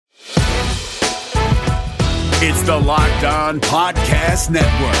It's the Locked On Podcast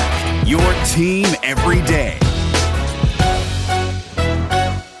Network, your team every day.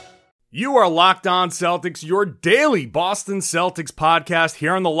 You are Locked On Celtics, your daily Boston Celtics podcast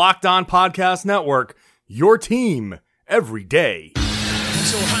here on the Locked On Podcast Network, your team every day.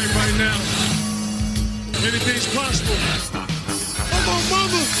 So hype right now. Anything's possible. Oh, my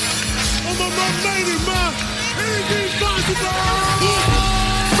mama. Oh, my lady, man. Anything's possible. Yeah.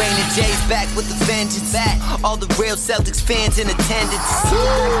 Rain and J's back with the vengeance. All the real Celtics fans in attendance.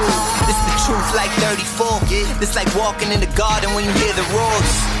 This the truth like 34. This like walking in the garden when you hear the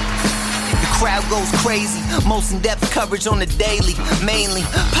roars. The crowd goes crazy. Most in-depth coverage on the daily. Mainly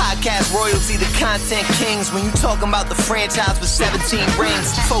podcast royalty, the content kings. When you talking about the franchise with 17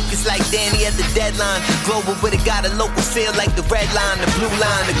 rings. Focus like Danny at the deadline. Global, but it got a local feel like the red line, the blue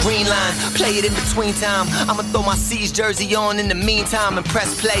line, the green line. Play it in between time. I'ma throw my C's jersey on in the meantime and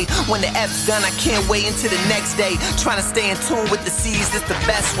press play. When the F's done, I can't wait until the next day. Trying to stay in tune with the C's, it's the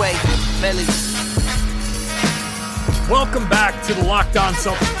best way. Melly. Welcome back to the Locked On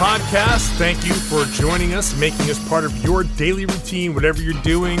Celtics podcast. Thank you for joining us, making us part of your daily routine, whatever you're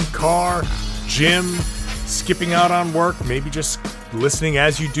doing, car, gym, skipping out on work, maybe just listening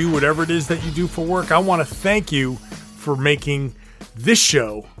as you do whatever it is that you do for work. I want to thank you for making this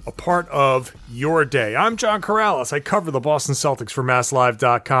show a part of your day. I'm John Karalis. I cover the Boston Celtics for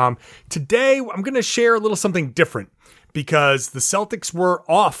MassLive.com. Today, I'm going to share a little something different because the Celtics were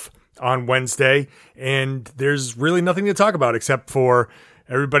off on Wednesday, and there's really nothing to talk about except for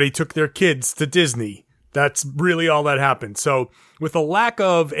everybody took their kids to Disney. That's really all that happened. So with a lack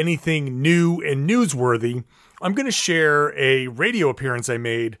of anything new and newsworthy, I'm going to share a radio appearance I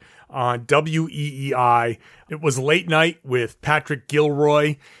made on WEEI. It was late night with Patrick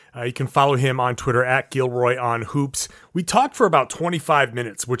Gilroy. You can follow him on Twitter at Gilroy on Hoops. We talked for about 25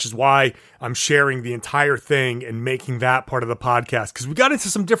 minutes, which is why I'm sharing the entire thing and making that part of the podcast, because we got into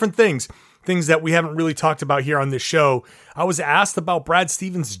some different things that we haven't really talked about here on this show. I was asked about Brad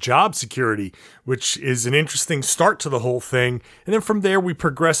Stevens' job security, which is an interesting start to the whole thing. And then from there, we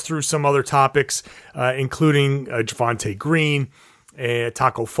progressed through some other topics, including Javonte Green,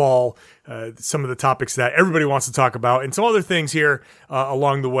 Tacko Fall, some of the topics that everybody wants to talk about, and some other things here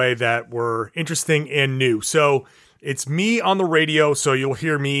along the way that were interesting and new. So it's me on the radio, so you'll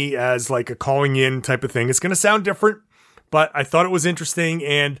hear me as like a calling in type of thing. It's going to sound different, but I thought it was interesting.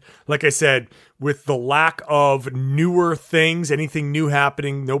 And like I said, with the lack of newer things, anything new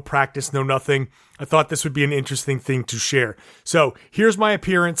happening, no practice, no nothing, I thought this would be an interesting thing to share. So here's my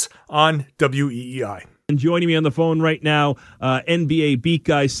appearance on WEEI. And joining me on the phone right now, NBA beat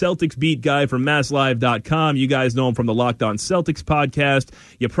guy, Celtics beat guy from MassLive.com. You guys know him from the Locked On Celtics podcast.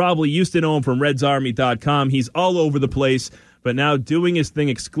 You probably used to know him from RedsArmy.com. He's all over the place, but now doing his thing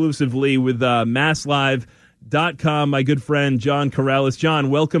exclusively with MassLive.com. My good friend, John Karalis. John,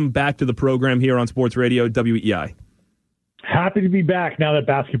 welcome back to the program here on Sports Radio WEEI. Happy to be back now that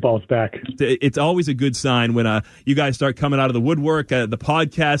basketball's back. It's always a good sign when you guys start coming out of the woodwork. The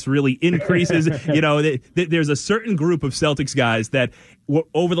podcast really increases. There's a certain group of Celtics guys that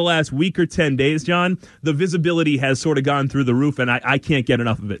over the last week or 10 days, John, the visibility has sort of gone through the roof, and I can't get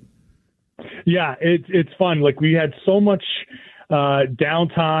enough of it. Yeah, it's fun. Like, we had so much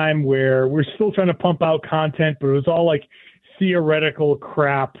downtime where we're still trying to pump out content, but it was all like theoretical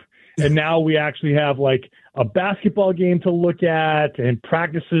crap. And now we actually have like a basketball game to look at and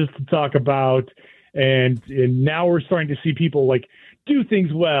practices to talk about. And now we're starting to see people like do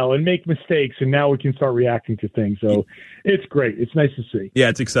things well and make mistakes. And now we can start reacting to things. So it's great. It's nice to see. Yeah,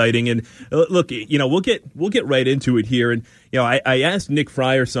 it's exciting. And look, we'll get right into it here. And, I asked Nick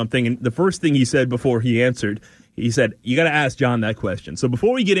Fryer something, and the first thing he said before he answered, he said, you got to ask John that question. So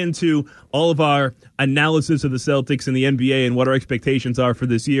before we get into all of our analysis of the Celtics and the NBA and what our expectations are for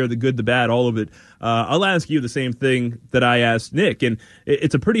this year, the good, the bad, all of it, I'll ask you the same thing that I asked Nick. And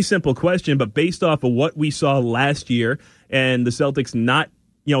it's a pretty simple question, but based off of what we saw last year and the Celtics not,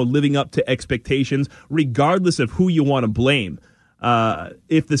 living up to expectations, regardless of who you want to blame,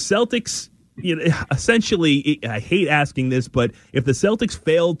 if the Celtics... essentially, I hate asking this, but if the Celtics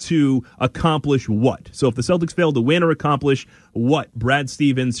fail to accomplish what? So if the Celtics fail to win or accomplish what, Brad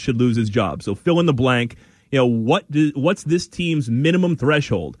Stevens should lose his job. So fill in the blank. What's this team's minimum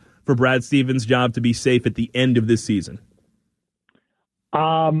threshold for Brad Stevens' job to be safe at the end of this season?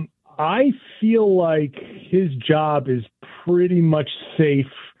 I feel like his job is pretty much safe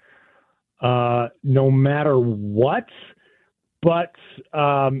no matter what. But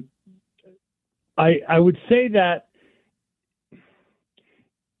I would say that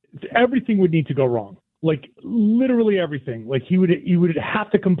everything would need to go wrong. like literally everything. Like he would have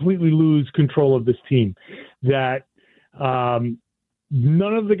to completely lose control of this team. That none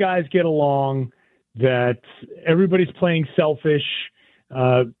of the guys get along. That everybody's playing selfish.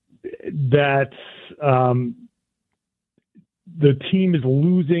 That the team is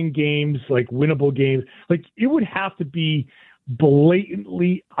losing games, like winnable games. Like it would have to be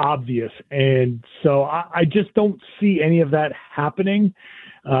blatantly obvious. And so I just don't see any of that happening.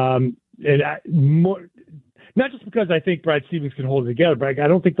 Not just because I think Brad Stevens can hold it together, but I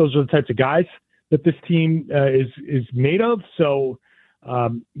don't think those are the types of guys that this team is made of. So,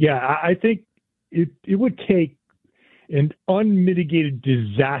 I think it would take an unmitigated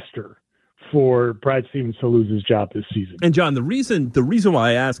disaster for Brad Stevens to lose his job this season. And John, the reason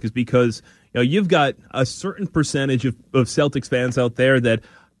why I ask is because you've got a certain percentage of Celtics fans out there that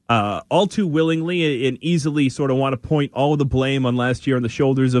all too willingly and easily sort of want to point all of the blame on last year on the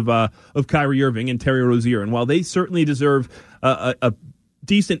shoulders of Kyrie Irving and Terry Rozier. And while they certainly deserve a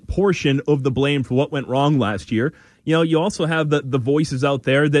decent portion of the blame for what went wrong last year, you also have the voices out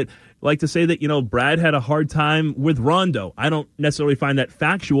there that like to say that, Brad had a hard time with Rondo. I don't necessarily find that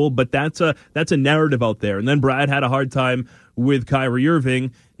factual, but that's a narrative out there. And then Brad had a hard time with Kyrie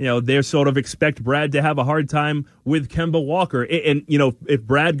Irving. They sort of expect Brad to have a hard time with Kemba Walker. And, if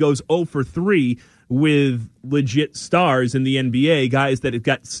Brad goes 0 for 3 with legit stars in the NBA, guys that have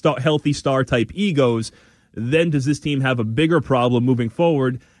got healthy star-type egos, then does this team have a bigger problem moving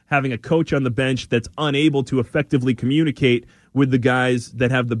forward, having a coach on the bench that's unable to effectively communicate with the guys that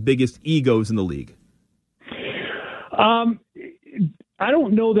have the biggest egos in the league? I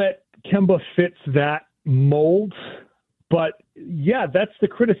don't know that Kemba fits that mold, but yeah, that's the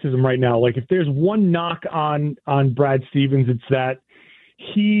criticism right now. Like if there's one knock on Brad Stevens, it's that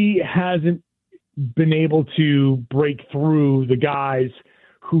he hasn't been able to break through the guys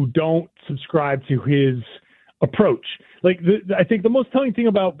who don't subscribe to his approach. Like I think the most telling thing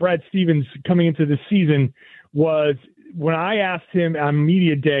about Brad Stevens coming into this season was when I asked him on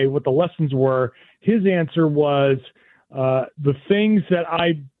media day what the lessons were, his answer was the things that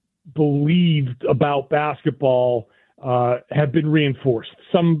I believed about basketball have been reinforced.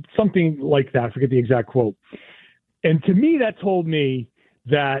 Something like that. I forget the exact quote. And to me, that told me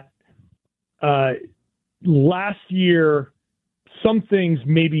that last year, some things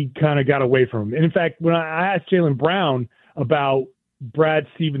maybe kind of got away from him. And in fact, when I asked Jaylen Brown about Brad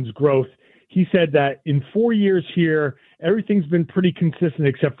Stevens' growth, he said that in 4 years here, everything's been pretty consistent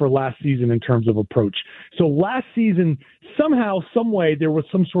except for last season in terms of approach. So last season, somehow, some way, there was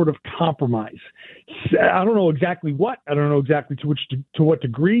some sort of compromise. I don't know exactly what. I don't know exactly to what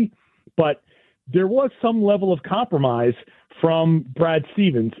degree, but there was some level of compromise from Brad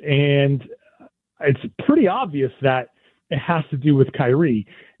Stevens. And it's pretty obvious that it has to do with Kyrie.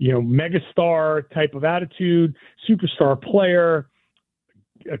 Megastar type of attitude, superstar player,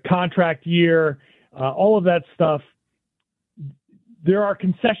 a contract year, all of that stuff. There are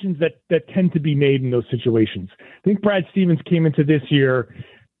concessions that tend to be made in those situations. I think Brad Stevens came into this year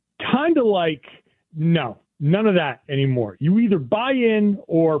kind of like, no, none of that anymore. You either buy in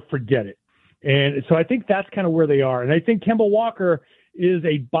or forget it. And so I think that's kind of where they are. And I think Kemba Walker is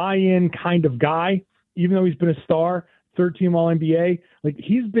a buy-in kind of guy, even though he's been a star, third-team All-NBA.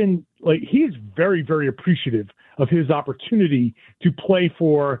 He's very, very appreciative of his opportunity to play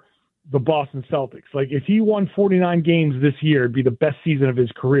for the Boston Celtics. If he won 49 games this year, it'd be the best season of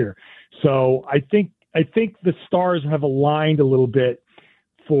his career. So I think the stars have aligned a little bit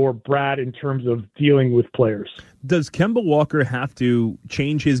for Brad in terms of dealing with players. Does Kemba Walker have to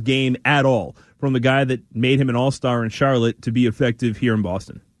change his game at all from the guy that made him an all-star in Charlotte to be effective here in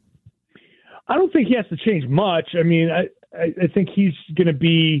Boston? I don't think he has to change much. I mean, I think he's going to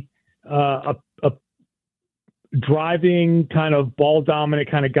be a driving kind of ball dominant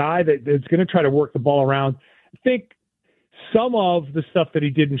kind of guy that's going to try to work the ball around. I think some of the stuff that he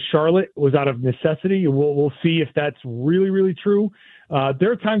did in Charlotte was out of necessity. We'll see if that's really, really true. There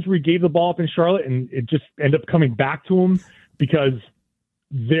are times where he gave the ball up in Charlotte and it just ended up coming back to him because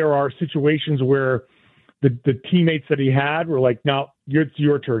there are situations where the teammates that he had were like, no, it's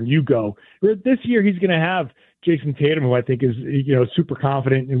your turn, you go. This year he's going to have Jason Tatum, who I think is super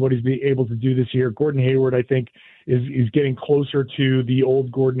confident in what he's been able to do this year. Gordon Hayward, I think, is getting closer to the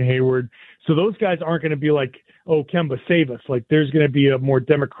old Gordon Hayward. So those guys aren't going to be like, oh, Kemba, save us. There's going to be a more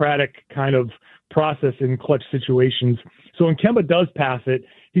democratic kind of process in clutch situations. So when Kemba does pass it,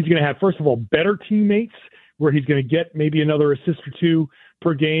 he's going to have, first of all, better teammates where he's going to get maybe another assist or two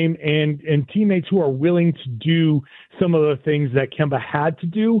per game and teammates who are willing to do some of the things that Kemba had to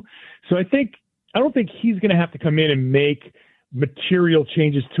do. So I don't think he's going to have to come in and make material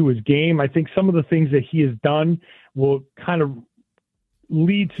changes to his game. I think some of the things that he has done will kind of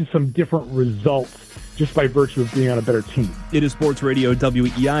lead to some different results just by virtue of being on a better team. It is Sports Radio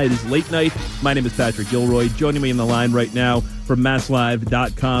WEEI. It is late night. My name is Patrick Gilroy. Joining me on the line right now from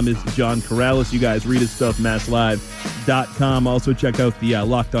MassLive.com is John Karalis. You guys read his stuff, MassLive.com. Also check out the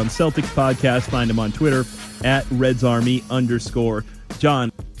Locked On Celtics podcast. Find him on Twitter at RedsArmy_.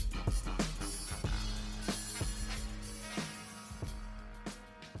 John.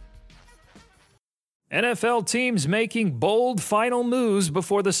 NFL teams making bold final moves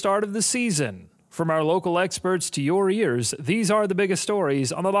before the start of the season. From our local experts to your ears, these are the biggest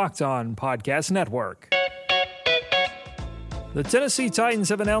stories on the Locked On Podcast Network. The Tennessee Titans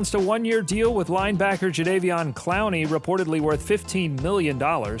have announced a one-year deal with linebacker Jadeveon Clowney, reportedly worth $15 million.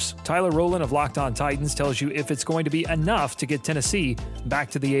 Tyler Rowland of Locked On Titans tells you if it's going to be enough to get Tennessee back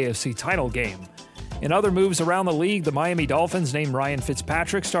to the AFC title game. In other moves around the league, the Miami Dolphins named Ryan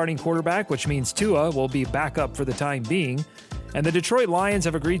Fitzpatrick starting quarterback, which means Tua will be back up for the time being. And the Detroit Lions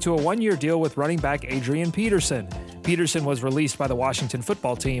have agreed to a one-year deal with running back Adrian Peterson. Peterson was released by the Washington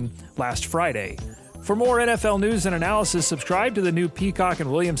football team last Friday. For more NFL news and analysis, subscribe to the new Peacock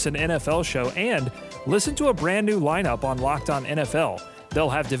and Williamson NFL show and listen to a brand new lineup on Locked On NFL. They'll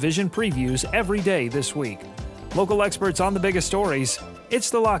have division previews every day this week. Local experts on the biggest stories. It's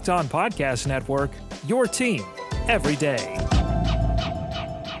the Locked On Podcast Network, your team every day.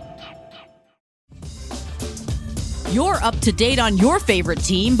 You're up to date on your favorite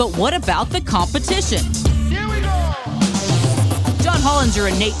team, but what about the competition? Here we go! John Hollinger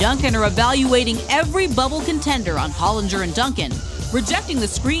and Nate Duncan are evaluating every bubble contender on Hollinger and Duncan. Rejecting the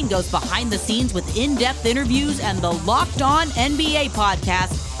Screen goes behind the scenes with in-depth interviews, and the Locked On NBA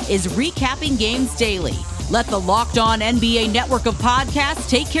podcast is recapping games daily. Let the Locked On NBA network of podcasts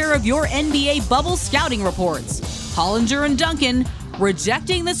take care of your NBA bubble scouting reports. Hollinger and Duncan,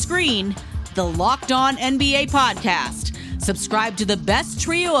 Rejecting the Screen, the Locked On NBA podcast. Subscribe to the best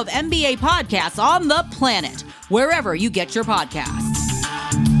trio of NBA podcasts on the planet, wherever you get your podcasts.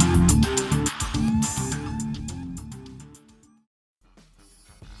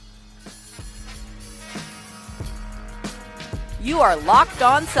 You are Locked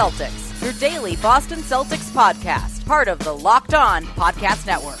On Celtics, your daily Boston Celtics podcast, part of the Locked On Podcast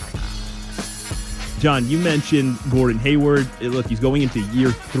Network. John, you mentioned Gordon Hayward. Look, he's going into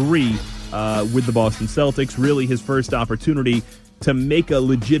year 3 with the Boston Celtics. Really his first opportunity to make a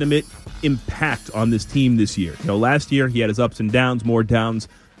legitimate impact on this team this year. You know, last year he had his ups and downs, more downs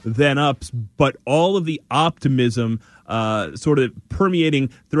than ups, but all of the optimism sort of permeating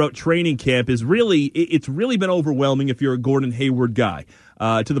throughout training camp is it's really been overwhelming if you're a Gordon Hayward guy.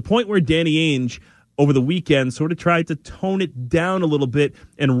 To the point where Danny Ainge over the weekend sort of tried to tone it down a little bit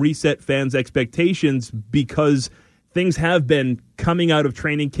and reset fans' expectations because things have been coming out of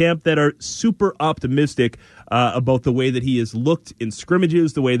training camp that are super optimistic about the way that he has looked in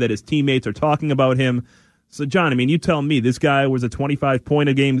scrimmages, the way that his teammates are talking about him. So, John, I mean, you tell me, this guy was a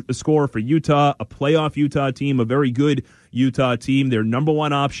 25-point-a-game scorer for Utah, a playoff Utah team, a very good Utah team, their number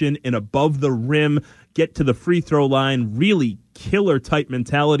one option, and above the rim, get to the free throw line, really killer-type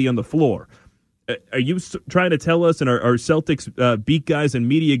mentality on the floor. Are you trying to tell us, and are Celtics beat guys and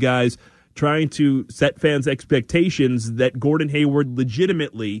media guys trying to set fans' expectations that Gordon Hayward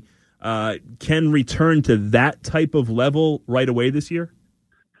legitimately can return to that type of level right away this year?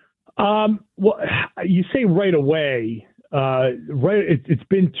 Well, you say right away, it's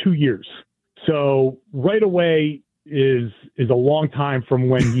been 2 years. So right away is a long time from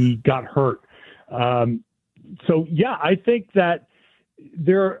when he got hurt. So yeah, I think that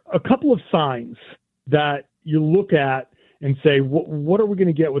there are a couple of signs that you look at and say, what are we going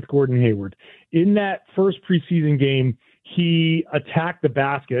to get with Gordon Hayward? In that first preseason game, he attacked the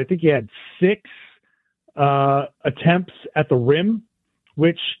basket. I think he had 6 attempts at the rim,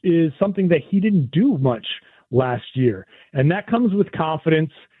 which is something that he didn't do much last year. And that comes with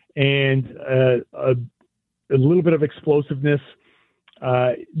confidence and a little bit of explosiveness.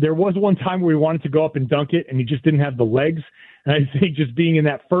 There was one time where he wanted to go up and dunk it, and he just didn't have the legs. And I think just being in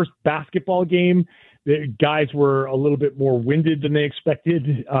that first basketball game, the guys were a little bit more winded than they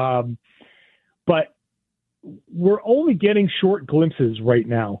expected. But we're only getting short glimpses right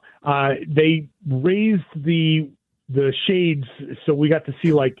now. They raised the shades, so we got to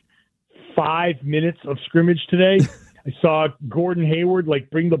see like 5 minutes of scrimmage today. I saw Gordon Hayward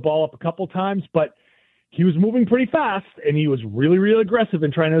bring the ball up a couple times, but he was moving pretty fast and he was really, really aggressive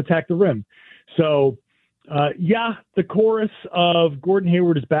in trying to attack the rim. So, the chorus of Gordon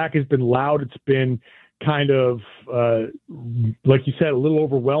Hayward is back has been loud. It's been kind of, like you said, a little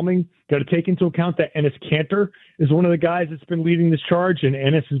overwhelming. Got to take into account that Enes Kanter is one of the guys that's been leading this charge, and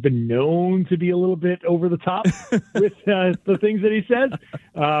Enes has been known to be a little bit over the top with the things that he says,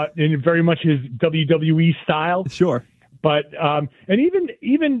 in very much his WWE style. Sure. But and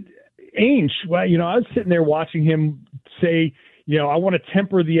even Ainge, well, I was sitting there watching him say, I want to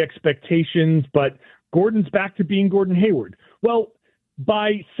temper the expectations, but Gordon's back to being Gordon Hayward. Well,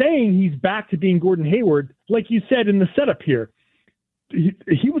 by saying he's back to being Gordon Hayward, like you said in the setup here,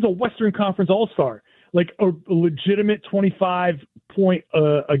 he was a Western Conference All-Star, like a legitimate 25-point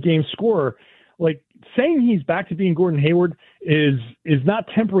a game scorer. Like, saying he's back to being Gordon Hayward is not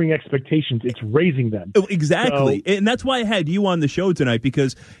tempering expectations; it's raising them. Oh, exactly, and that's why I had you on the show tonight,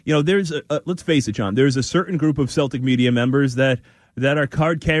 because there's let's face it, John. There's a certain group of Celtic media members that are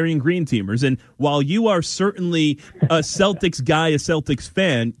card-carrying green teamers, and while you are certainly a Celtics guy, a Celtics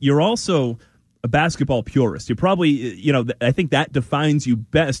fan, you're also a basketball purist. You're probably, I think that defines you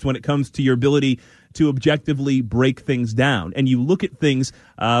best when it comes to your ability to objectively break things down. And you look at things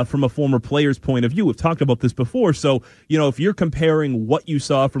from a former player's point of view. We've talked about this before. So, if you're comparing what you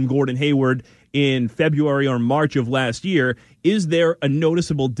saw from Gordon Hayward in February or March of last year, is there a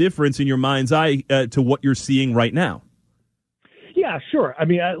noticeable difference in your mind's eye to what you're seeing right now? Yeah, sure. I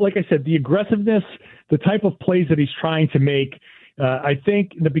mean, like I said, the aggressiveness, the type of plays that he's trying to make, I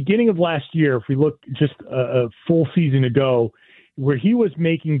think in the beginning of last year, if we look just a full season ago, where he was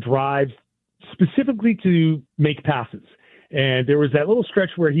making drives specifically to make passes. And there was that little stretch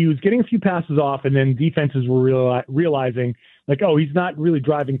where he was getting a few passes off, and then defenses were realizing, like, oh, he's not really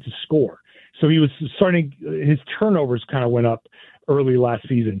driving to score. So he was starting, his turnovers kind of went up early last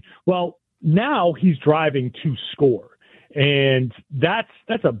season. Well, now he's driving to score. And that's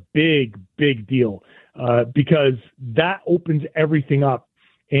a big, big deal because that opens everything up.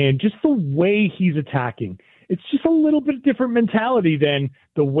 And just the way he's attacking, it's just a little bit different mentality than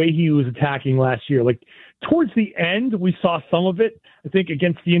the way he was attacking last year. Like, towards the end, we saw some of it, I think,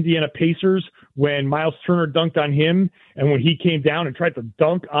 against the Indiana Pacers when Miles Turner dunked on him. And when he came down and tried to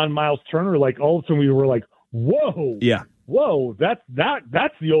dunk on Miles Turner, like, all of a sudden we were like, whoa, yeah, whoa, that's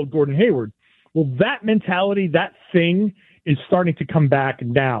the old Gordon Hayward. Well, that mentality, that thing is starting to come back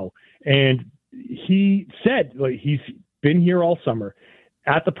now. And he said, like, he's been here all summer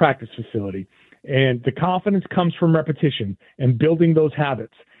at the practice facility, and the confidence comes from repetition and building those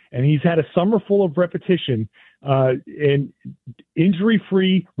habits. And he's had a summer full of repetition and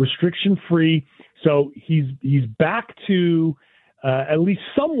injury-free, restriction-free. So he's back to at least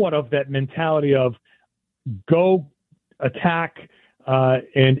somewhat of that mentality of go attack,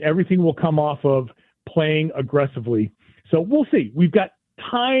 and everything will come off of playing aggressively. So we'll see. We've got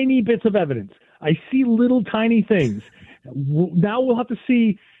tiny bits of evidence. I see little tiny things. Now we'll have to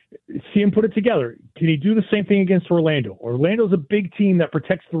see him put it together. Can he do the same thing against Orlando? Orlando's a big team that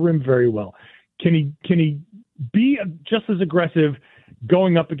protects the rim very well. Can he be just as aggressive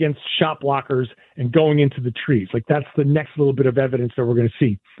going up against shot blockers and going into the trees? Like, that's the next little bit of evidence that we're going to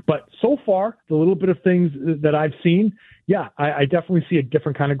see. But so far, the little bit of things that I've seen, yeah, I definitely see a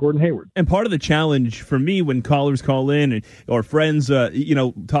different kind of Gordon Hayward. And part of the challenge for me when callers call in or friends,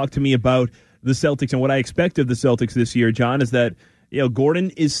 talk to me about the Celtics and what I expect of the Celtics this year, John, is that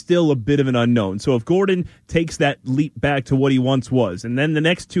Gordon is still a bit of an unknown. So if Gordon takes that leap back to what he once was, and then the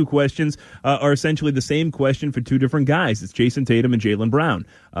next two questions are essentially the same question for two different guys. It's Jason Tatum and Jaylen Brown.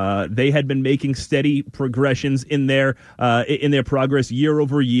 They had been making steady progressions in their progress year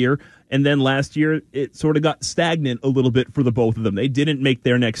over year. And then last year, it sort of got stagnant a little bit for the both of them. They didn't make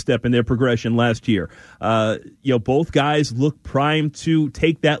their next step in their progression last year. Both guys look primed to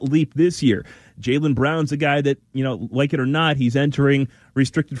take that leap this year. Jaylen Brown's a guy that, like it or not, he's entering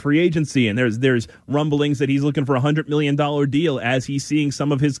restricted free agency, and there's rumblings that he's looking for $100 million deal as he's seeing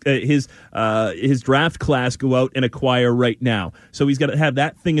some of his draft class go out and acquire right now. So he's got to have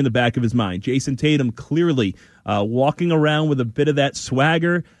that thing in the back of his mind. Jason Tatum clearly walking around with a bit of that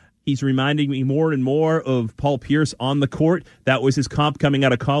swagger. He's reminding me more and more of Paul Pierce on the court. That was his comp coming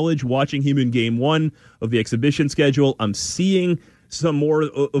out of college. Watching him in game one of the exhibition schedule, I'm seeing some more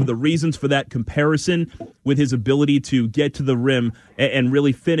of the reasons for that comparison with his ability to get to the rim and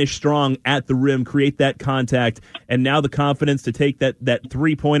really finish strong at the rim, create that contact, and now the confidence to take that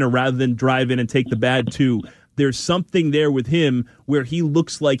three-pointer rather than drive in and take the bad two. There's something there with him where he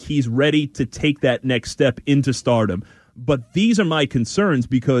looks like he's ready to take that next step into stardom. But these are my concerns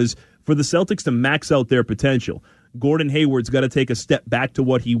because for the Celtics to max out their potential, Gordon Hayward's got to take a step back to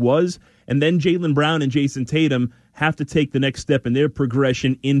what he was, and then Jaylen Brown and Jason Tatum have to take the next step in their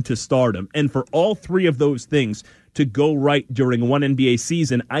progression into stardom. And for all three of those things to go right during one NBA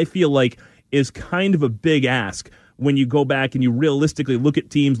season, I feel like is kind of a big ask when you go back and you realistically look at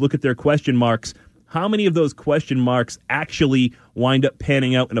teams, look at their question marks. How many of those question marks actually wind up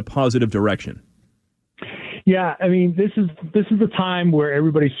panning out in a positive direction? Yeah, I mean, this is the time where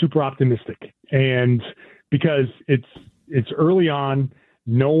everybody's super optimistic, and because it's early on,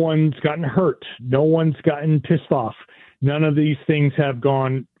 no one's gotten hurt, no one's gotten pissed off, none of these things have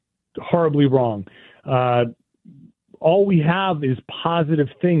gone horribly wrong. All we have is positive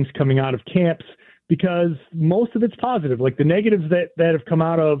things coming out of camps because most of it's positive. Like the negatives that have come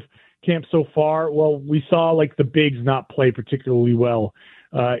out of camp so far, well, we saw like the bigs not play particularly well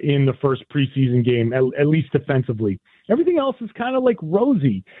in the first preseason game, at least defensively. Everything else is kind of like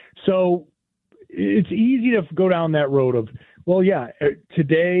rosy. So it's easy to go down that road of, well, yeah,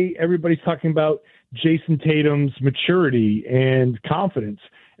 today everybody's talking about Jason Tatum's maturity and confidence.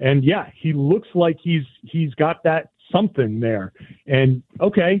 And yeah, he looks like he's got that something there. And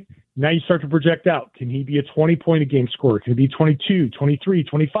okay, now you start to project out. Can he be a 20-point-a-game scorer? Can he be 22, 23,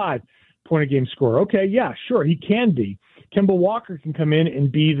 25-point-a-game scorer? Okay, yeah, sure, he can be. Kemba Walker can come in and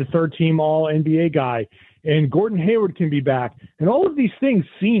be the third-team All-NBA guy, and Gordon Hayward can be back. And all of these things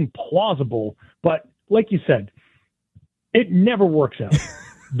seem plausible, but like you said, it never works out.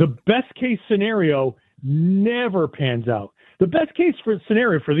 The best-case scenario never pans out. The best-case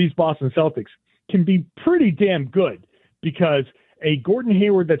scenario for these Boston Celtics can be pretty damn good because a Gordon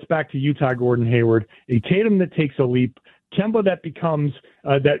Hayward that's back to Utah Gordon Hayward, a Tatum that takes a leap, Kemba that becomes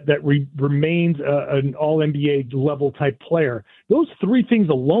remains an All-NBA level type player. Those three things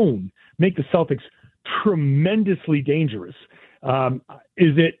alone make the Celtics tremendously dangerous.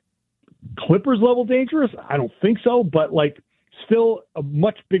 Is it Clippers level dangerous? I don't think so, but like still a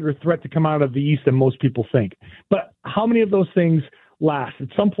much bigger threat to come out of the East than most people think. But how many of those things last? At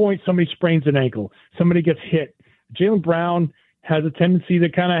some point, somebody sprains an ankle, somebody gets hit. Jaylen Brown has a tendency to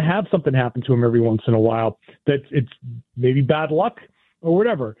kind of have something happen to him every once in a while. That it's maybe bad luck or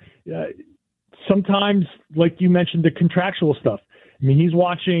whatever. Sometimes, like you mentioned, the contractual stuff. I mean, he's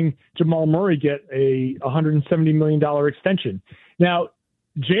watching Jamal Murray get a $170 million extension. Now,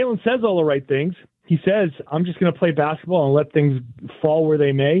 Jaylen says all the right things. He says, I'm just going to play basketball and let things fall where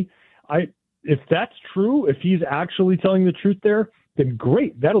they may. If that's true, if he's actually telling the truth there, then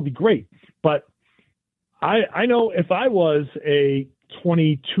great. That'll be great. But I know if I was a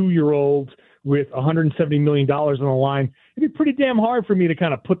 22-year-old with $170 million on the line, it'd be pretty damn hard for me to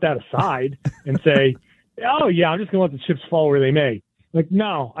kind of put that aside and say, oh, yeah, I'm just going to let the chips fall where they may. Like,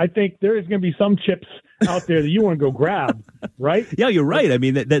 no, I think there is going to be some chips out there that you want to go grab, right? Yeah, you're right. I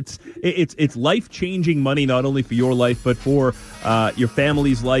mean, it's life-changing money, not only for your life, but for your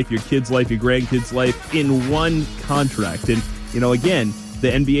family's life, your kids' life, your grandkids' life in one contract. And, you know, again, the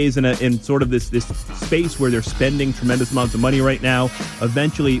NBA is in sort of this space where they're spending tremendous amounts of money right now.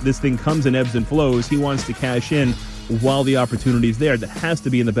 Eventually, this thing comes in ebbs and flows. He wants to cash in while the opportunity is there. That has to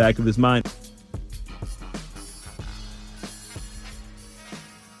be in the back of his mind.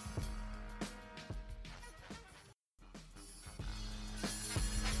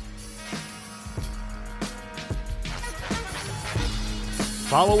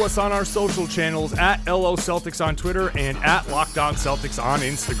 Follow us on our social channels at LO Celtics on Twitter and at Locked On Celtics on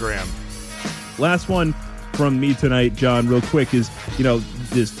Instagram. Last one from me tonight, John, real quick, is, you know,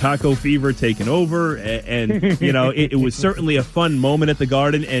 this Tacko fever taking over. And you know, it was certainly a fun moment at the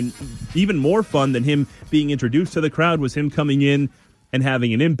Garden. And even more fun than him being introduced to the crowd was him coming in and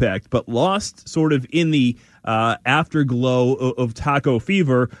having an impact. But lost sort of in the afterglow of Tacko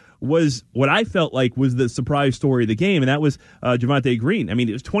fever was what I felt like was the surprise story of the game, and that was Javonte Green. I mean,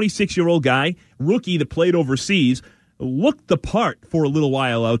 it was a 26-year-old guy, rookie that played overseas, looked the part for a little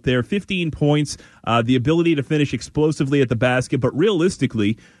while out there, 15 points, the ability to finish explosively at the basket. But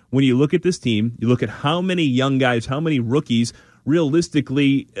realistically, when you look at this team, you look at how many young guys, how many rookies,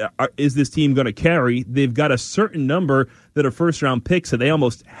 realistically, is this team going to carry? They've got a certain number that are first-round picks that they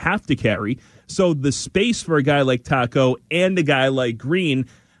almost have to carry. So the space for a guy like Tacko and a guy like Green,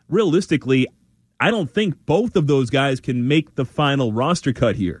 realistically, I don't think both of those guys can make the final roster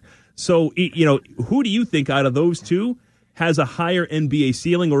cut here. So, you know, who do you think out of those two has a higher NBA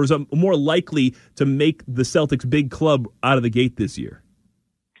ceiling or is more likely to make the Celtics big club out of the gate this year?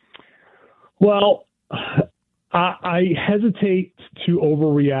 Well, I hesitate to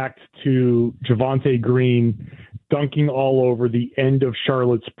overreact to Javonte Green dunking all over the end of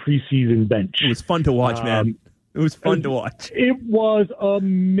Charlotte's preseason bench. It was fun to watch, man. It was fun to watch. It was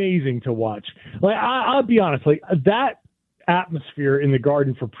amazing to watch. Like I'll be honest, like that atmosphere in the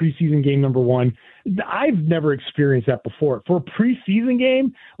Garden for preseason game number 1, I've never experienced that before. For a preseason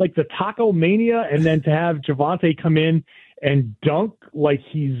game, like the Tacko Mania, and then to have Javonte come in and dunk like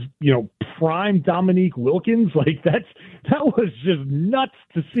he's, you know, prime Dominique Wilkins. Like that was just nuts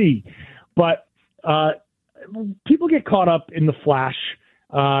to see. But people get caught up in the flash.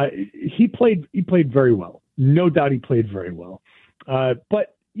 He played very well. No doubt he played very well.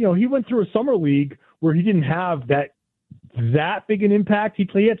 But he went through a summer league where he didn't have that big an impact.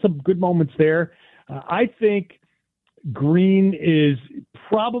 He had some good moments there. I think Green is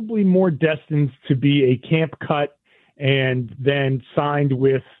probably more destined to be a camp cut and then signed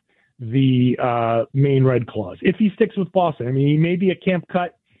with the Maine Red Claws. If he sticks with Boston, I mean, he may be a camp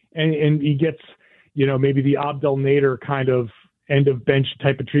cut and he gets, maybe the Abdel Nader kind of end of bench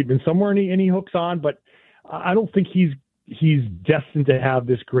type of treatment somewhere and he hooks on, but I don't think he's destined to have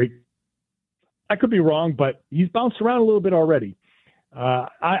this great. I could be wrong, but he's bounced around a little bit already.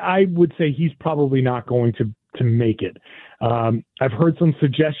 I would say he's probably not going to make it. I've heard some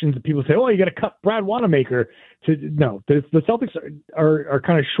suggestions that people say, "Oh, you got to cut Brad Wanamaker." No, the Celtics are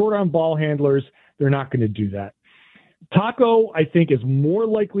kind of short on ball handlers. They're not going to do that. Tacko, I think, is more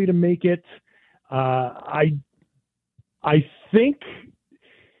likely to make it. I think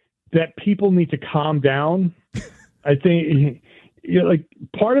that people need to calm down. I think.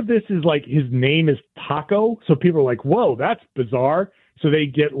 Part of this is like his name is Tacko, so people are like, "Whoa, that's bizarre." So they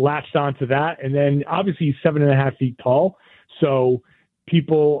get latched onto that, and then obviously he's 7.5 feet tall, so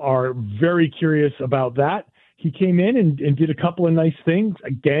people are very curious about that. He came in and did a couple of nice things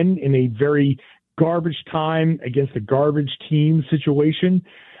again in a very garbage time against a garbage team situation.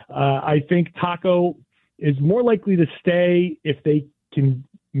 I think Tacko is more likely to stay if they can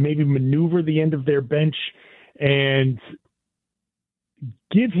maybe maneuver the end of their bench and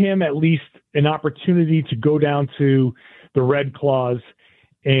give him at least an opportunity to go down to the Red Claws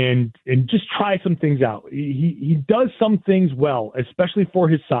and just try some things out. He does some things well, especially for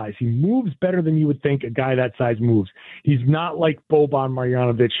his size. He moves better than you would think a guy that size moves. He's not like Boban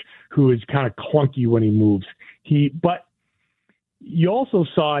Marjanovic, who is kind of clunky when he moves. But you also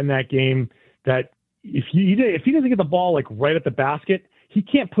saw in that game that if he doesn't get the ball like right at the basket, he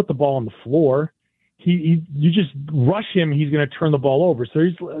can't put the ball on the floor. You just rush him, he's going to turn the ball over. So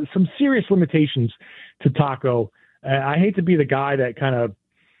there's some serious limitations to Tacko. I hate to be the guy that kind of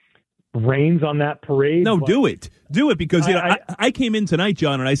rains on that parade. No, do it because I came in tonight,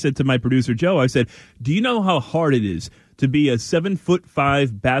 John, and I said to my producer Joe, I said, "Do you know how hard it is to be a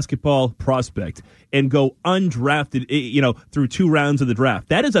 7'5" basketball prospect and go undrafted, through 2 rounds of the draft?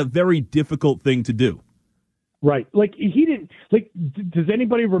 That is a very difficult thing to do." Right. Like he didn't does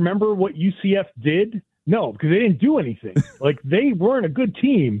anybody remember what UCF did? No, because they didn't do anything. Like they weren't a good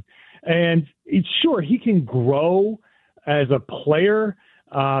team. And it's sure he can grow as a player.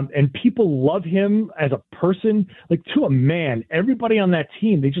 And people love him as a person, like to a man. Everybody on that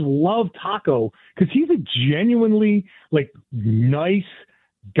team, they just love Tacko because he's a genuinely nice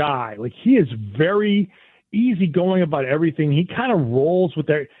guy. Like he is very easygoing about everything. He kind of rolls with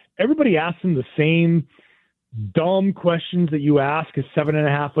everybody asks him the same dumb questions that you ask a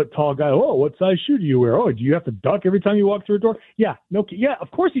 7.5 foot tall guy. "Oh, what size shoe do you wear? Oh, do you have to duck every time you walk through a door?" Yeah, of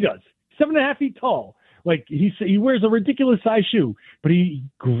course he does. 7.5 feet tall. Like he wears a ridiculous size shoe, but he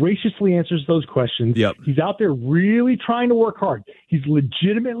graciously answers those questions. Yep. He's out there really trying to work hard. He's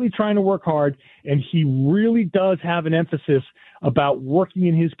legitimately trying to work hard, and he really does have an emphasis about working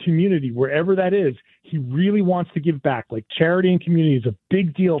in his community, wherever that is. He really wants to give back. Like charity and community is a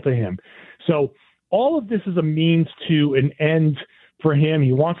big deal to him. So all of this is a means to an end for him.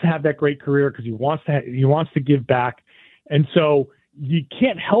 He wants to have that great career because he wants to give back. And so you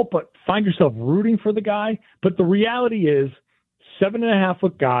can't help but find yourself rooting for the guy. But the reality is 7.5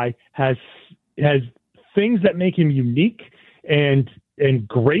 foot guy has things that make him unique and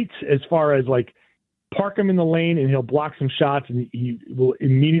great as far as like park him in the lane and he'll block some shots and he will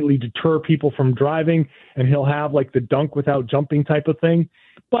immediately deter people from driving and he'll have like the dunk without jumping type of thing.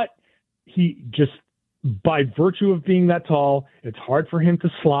 But he just, by virtue of being that tall, it's hard for him to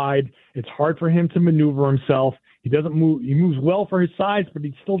slide. It's hard for him to maneuver himself. He doesn't move. He moves well for his size, but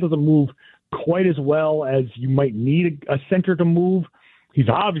he still doesn't move quite as well as you might need a center to move. He's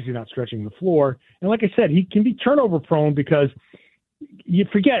obviously not stretching the floor. And like I said, he can be turnover prone because you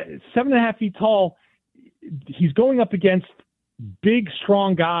forget 7.5 feet tall. He's going up against big,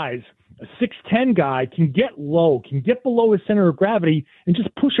 strong guys. A 6'10" guy can get low, can get below his center of gravity and just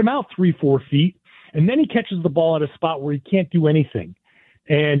push him out 3-4 feet. And then he catches the ball at a spot where he can't do anything.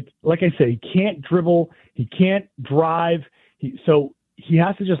 And like I said, he can't dribble. He can't drive. So he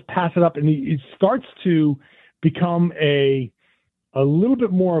has to just pass it up. And it starts to become a little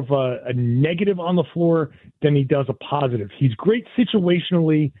bit more of a negative on the floor than he does a positive. He's great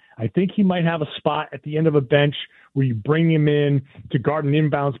situationally. I think he might have a spot at the end of a bench where you bring him in to guard an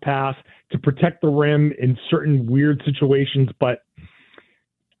inbounds pass, to protect the rim in certain weird situations. But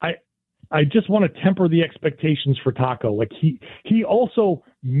I just want to temper the expectations for Tacko. Like he also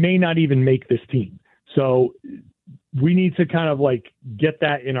may not even make this team. So we need to kind of like get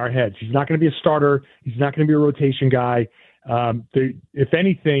that in our heads. He's not going to be a starter. He's not going to be a rotation guy. If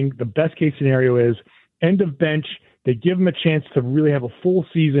anything, the best case scenario is end of bench. They give him a chance to really have a full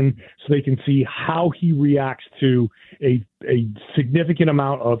season so they can see how he reacts to a significant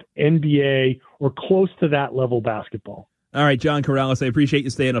amount of NBA or close to that level basketball. All right, John Karalis, I appreciate you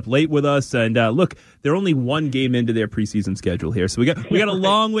staying up late with us. And look, they're only one game into their preseason schedule here, so we got a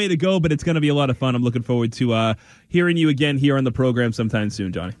long way to go, but it's going to be a lot of fun. I'm looking forward to hearing you again here on the program sometime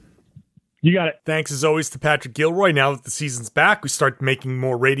soon, Johnny. You got it. Thanks as always to Patrick Gilroy. Now that the season's back, we start making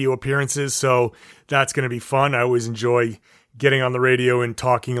more radio appearances, so that's going to be fun. I always enjoy getting on the radio and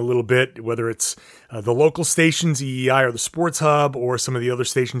talking a little bit, whether it's the local stations, EEI or the Sports Hub, or some of the other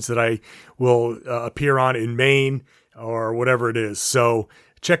stations that I will appear on in Maine, or whatever it is. So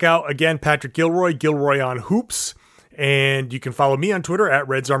check out, again, Patrick Gilroy on Hoops. And you can follow me on Twitter at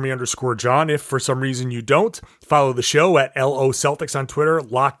RedsArmy_John. If for some reason you don't, follow the show at LO Celtics on Twitter,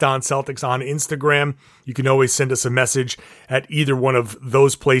 Locked On Celtics on Instagram. You can always send us a message at either one of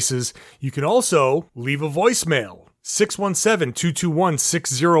those places. You can also leave a voicemail.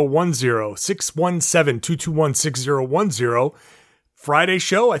 617-221-6010. 617-221-6010. Friday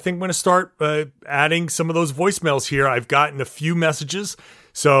show, I think I'm going to start adding some of those voicemails here. I've gotten a few messages.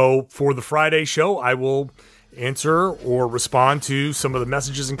 So for the Friday show, I will answer or respond to some of the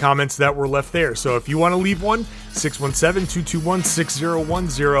messages and comments that were left there. So if you want to leave one,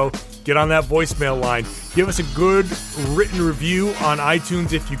 617-221-6010. Get on that voicemail line. Give us a good written review on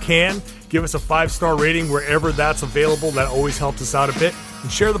iTunes if you can. Give us a 5-star rating wherever that's available. That always helps us out a bit. And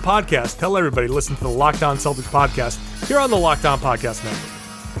share the podcast. Tell everybody to listen to the Locked On Celtics podcast here on the Locked On Podcast Network.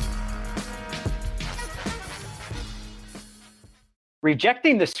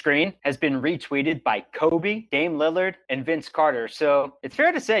 Rejecting the Screen has been retweeted by Kobe, Dame Lillard, and Vince Carter. So it's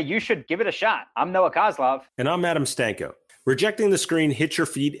fair to say you should give it a shot. I'm Noah Kozlov. And I'm Adam Stanko. Rejecting the Screen hits your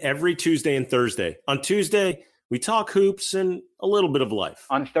feed every Tuesday and Thursday. On Tuesday, we talk hoops and a little bit of life.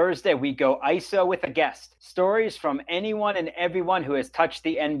 On Thursday, we go ISO with a guest. Stories from anyone and everyone who has touched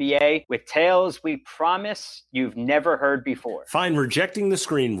the NBA with tales we promise you've never heard before. Find Rejecting the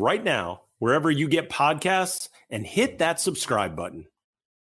Screen right now, wherever you get podcasts, and hit that subscribe button.